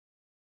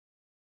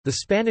The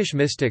Spanish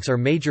mystics are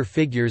major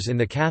figures in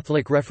the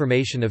Catholic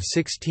Reformation of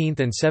 16th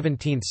and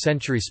 17th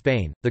century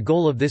Spain. The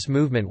goal of this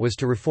movement was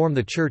to reform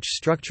the Church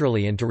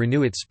structurally and to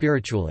renew it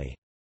spiritually.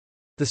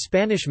 The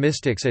Spanish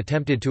mystics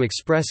attempted to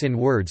express in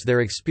words their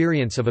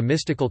experience of a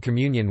mystical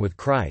communion with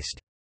Christ.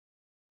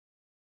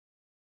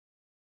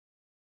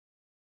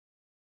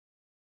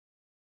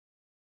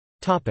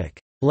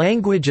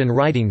 Language and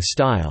writing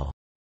style.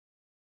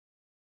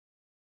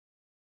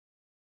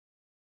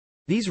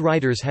 These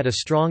writers had a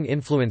strong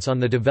influence on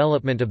the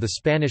development of the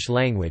Spanish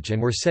language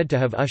and were said to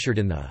have ushered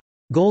in the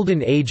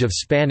 "golden age of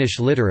Spanish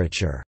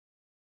literature."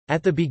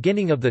 At the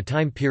beginning of the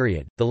time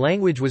period, the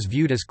language was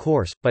viewed as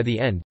coarse. By the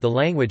end, the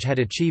language had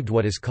achieved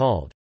what is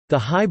called the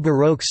high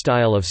Baroque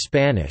style of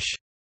Spanish,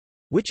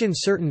 which in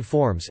certain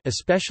forms,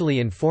 especially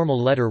in formal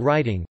letter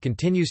writing,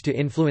 continues to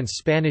influence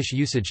Spanish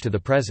usage to the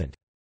present.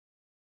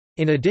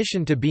 In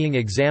addition to being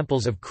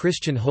examples of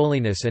Christian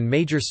holiness and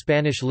major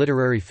Spanish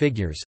literary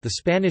figures, the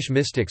Spanish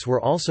mystics were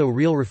also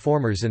real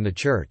reformers in the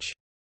Church.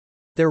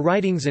 Their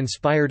writings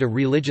inspired a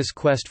religious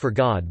quest for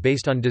God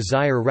based on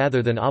desire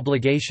rather than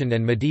obligation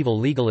and medieval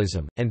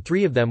legalism, and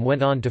three of them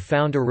went on to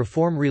found or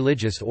reform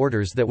religious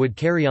orders that would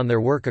carry on their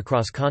work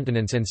across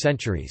continents and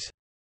centuries.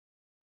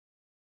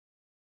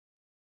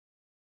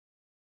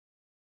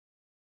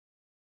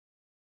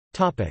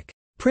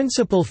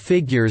 Principal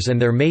figures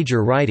and their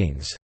major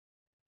writings.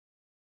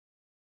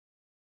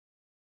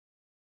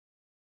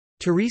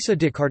 Teresa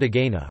de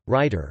Cartagena,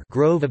 writer,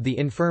 Grove of the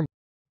Infirm.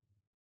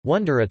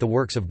 Wonder at the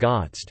Works of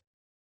Gods.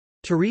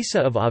 Teresa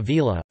of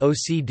Avila,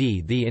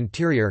 OCD, The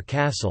Interior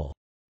Castle.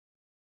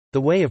 The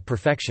Way of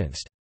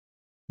Perfectionist.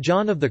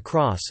 John of the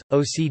Cross,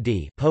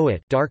 OCD,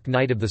 poet, Dark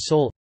Night of the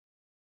Soul.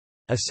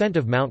 Ascent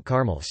of Mount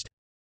Carmelst.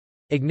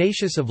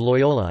 Ignatius of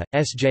Loyola,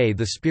 S.J.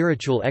 The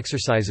Spiritual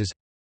Exercises.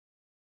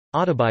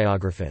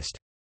 Autobiographist.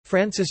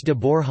 Francis de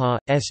Borja,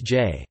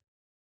 S.J.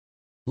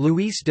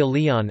 Luis de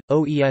Leon,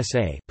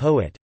 OESA,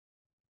 poet.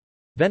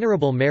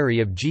 Venerable Mary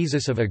of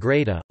Jesus of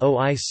Agreda,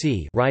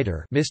 OIC,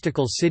 writer,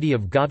 Mystical City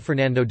of God.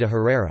 Fernando de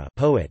Herrera,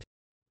 poet.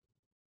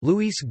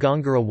 Luis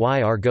Góngora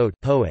y Argote,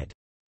 poet.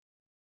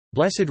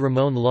 Blessed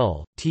Ramon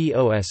Lull,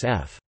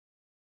 TOSF,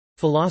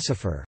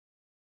 philosopher.